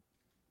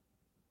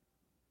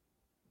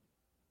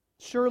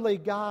 Surely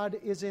God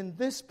is in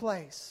this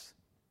place,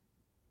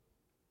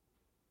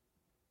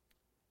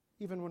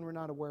 even when we're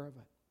not aware of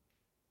it.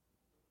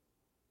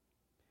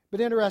 But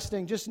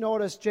interesting, just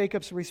notice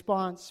Jacob's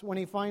response when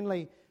he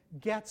finally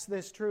gets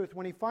this truth,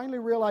 when he finally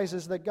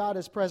realizes that God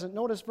is present.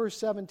 Notice verse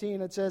 17,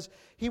 it says,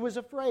 he was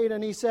afraid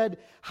and he said,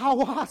 "How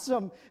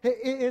awesome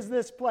is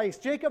this place?"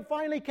 Jacob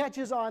finally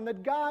catches on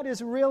that God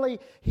is really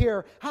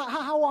here.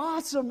 How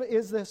awesome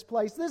is this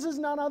place? This is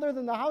none other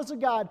than the house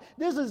of God.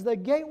 This is the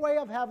gateway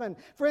of heaven.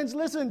 Friends,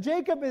 listen,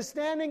 Jacob is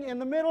standing in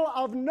the middle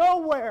of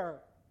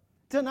nowhere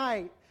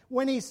tonight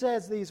when he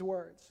says these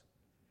words.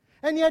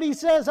 And yet he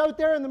says out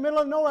there in the middle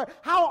of nowhere,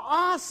 "How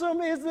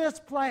awesome is this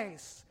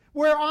place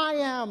where I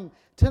am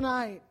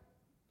tonight?"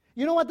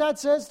 You know what that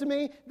says to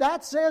me?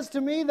 That says to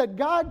me that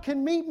God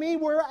can meet me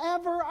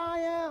wherever I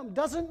am.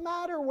 Doesn't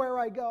matter where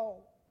I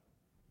go.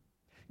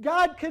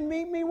 God can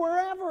meet me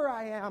wherever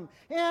I am.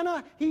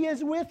 Anna, He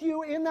is with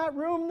you in that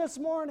room this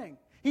morning.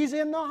 He's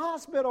in the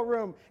hospital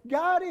room.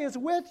 God is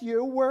with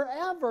you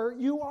wherever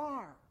you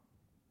are.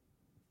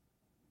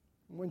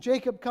 When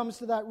Jacob comes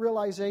to that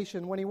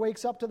realization, when he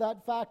wakes up to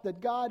that fact that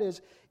God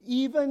is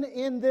even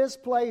in this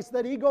place,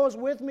 that He goes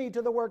with me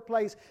to the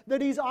workplace,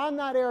 that He's on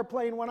that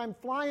airplane when I'm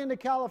flying to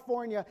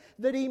California,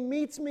 that He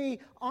meets me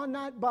on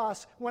that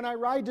bus when I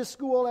ride to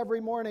school every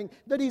morning,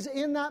 that He's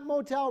in that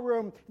motel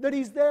room, that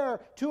He's there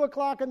 2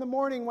 o'clock in the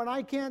morning when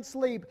I can't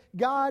sleep.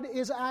 God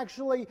is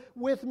actually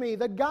with me.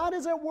 That God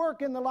is at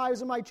work in the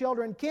lives of my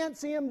children. Can't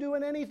see Him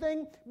doing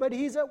anything, but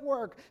He's at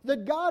work.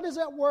 That God is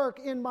at work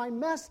in my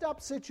messed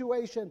up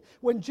situation.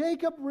 When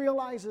Jacob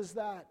realizes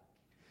that,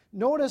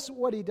 notice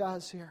what he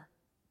does here.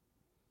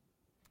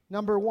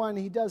 Number one,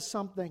 he does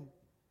something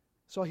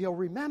so he'll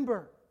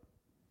remember.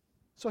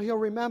 So he'll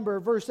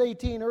remember. Verse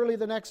 18, early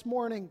the next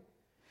morning,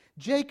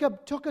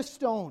 Jacob took a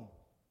stone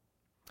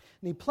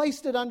and he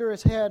placed it under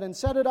his head and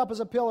set it up as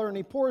a pillar, and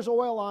he pours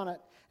oil on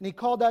it. And he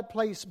called that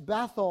place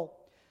Bethel,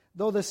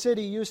 though the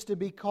city used to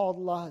be called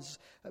Luz.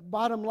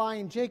 Bottom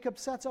line, Jacob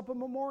sets up a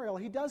memorial.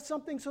 He does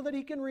something so that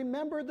he can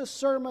remember the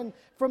sermon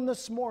from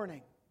this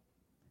morning.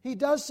 He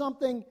does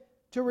something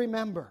to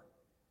remember.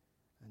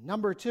 And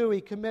number 2,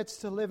 he commits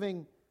to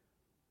living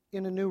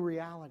in a new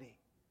reality. It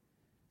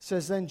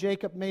says, then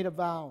Jacob made a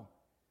vow,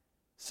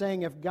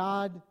 saying, if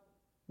God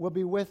will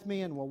be with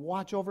me and will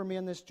watch over me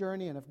in this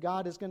journey, and if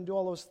God is going to do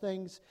all those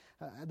things,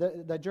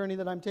 the journey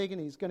that I'm taking,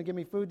 He's going to give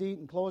me food to eat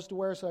and clothes to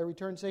wear so I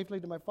return safely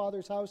to my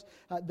father's house,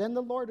 then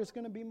the Lord is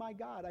going to be my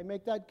God. I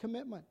make that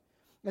commitment.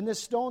 And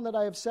this stone that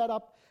I have set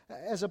up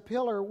as a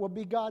pillar will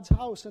be God's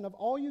house, and of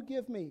all you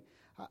give me,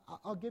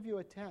 I'll give you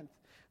a tenth.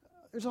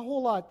 There's a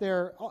whole lot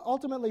there.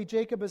 Ultimately,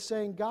 Jacob is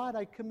saying, God,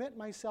 I commit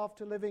myself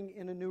to living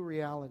in a new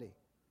reality.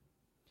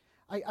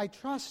 I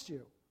trust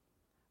you.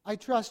 I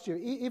trust you.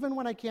 Even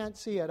when I can't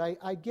see it,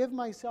 I give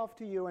myself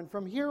to you. And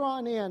from here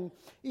on in,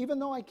 even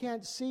though I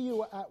can't see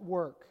you at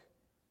work,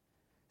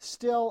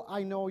 still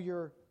I know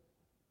you're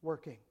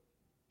working.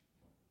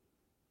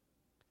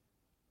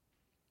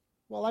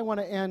 Well, I want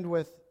to end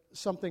with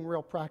something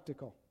real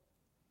practical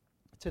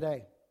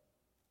today.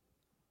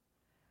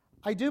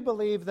 I do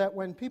believe that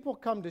when people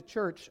come to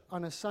church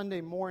on a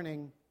Sunday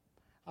morning,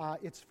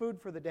 it's food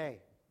for the day.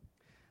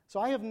 So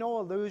I have no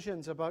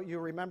illusions about you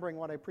remembering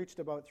what I preached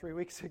about 3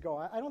 weeks ago.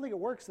 I don't think it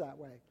works that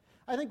way.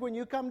 I think when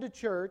you come to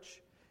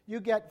church,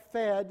 you get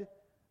fed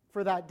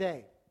for that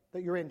day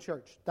that you're in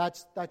church.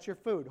 That's your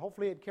food.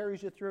 Hopefully it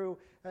carries you through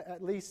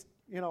at least,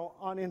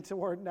 on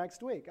into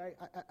next week.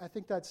 I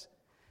think that's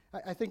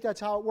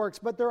how it works.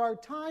 But there are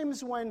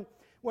times when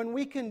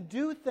we can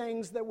do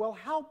things that will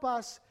help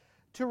us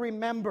to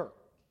remember.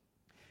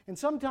 And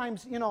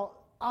sometimes,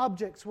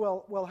 objects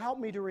will help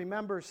me to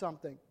remember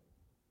something.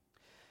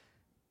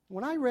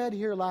 When I read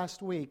here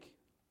last week,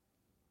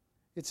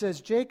 it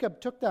says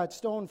Jacob took that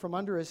stone from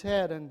under his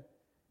head and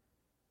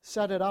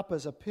set it up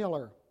as a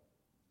pillar.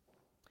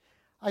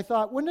 I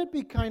thought, wouldn't it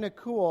be kind of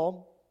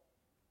cool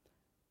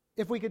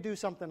if we could do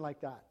something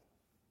like that?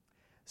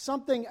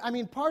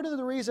 Part of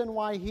the reason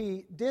why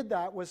he did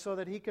that was so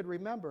that he could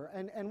remember.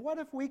 And what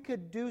if we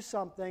could do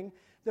something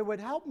that would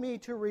help me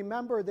to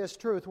remember this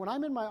truth? When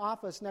I'm in my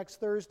office next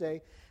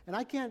Thursday and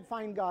I can't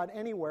find God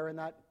anywhere in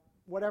that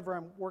whatever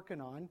I'm working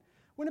on,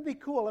 wouldn't it be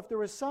cool if there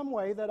was some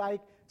way that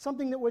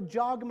something that would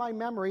jog my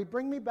memory,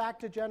 bring me back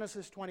to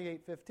Genesis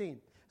 28:15?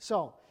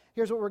 So,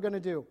 here's what we're going to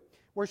do.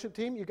 Worship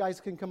team, you guys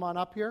can come on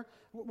up here.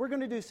 We're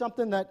going to do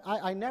something that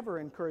I never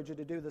encourage you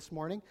to do this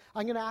morning.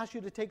 I'm going to ask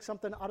you to take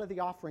something out of the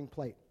offering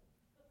plate.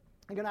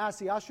 I'm going to ask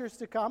the ushers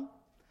to come.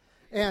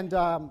 And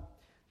the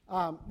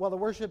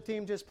worship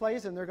team just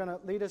plays, and they're going to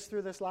lead us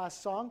through this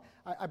last song.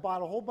 I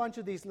bought a whole bunch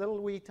of these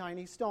little wee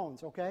tiny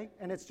stones, okay?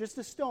 And it's just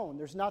a stone.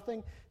 There's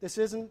nothing, this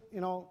isn't,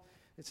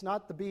 it's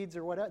not the beads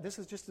or whatever. This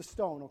is just a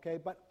stone, okay?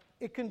 But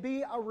it can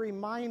be a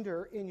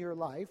reminder in your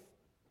life.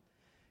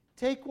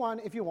 Take one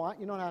if you want.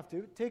 You don't have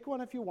to. Take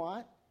one if you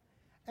want.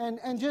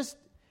 And just,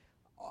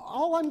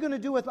 all I'm going to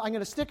do I'm going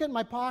to stick it in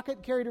my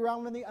pocket, carry it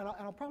around with me, and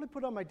I'll probably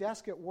put it on my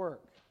desk at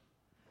work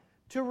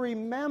to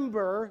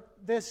remember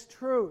this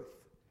truth.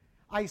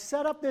 I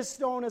set up this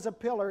stone as a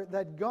pillar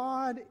that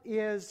God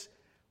is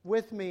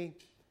with me,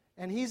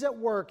 and He's at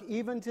work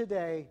even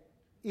today,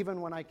 even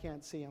when I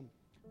can't see Him.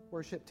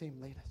 Worship team,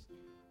 lead us.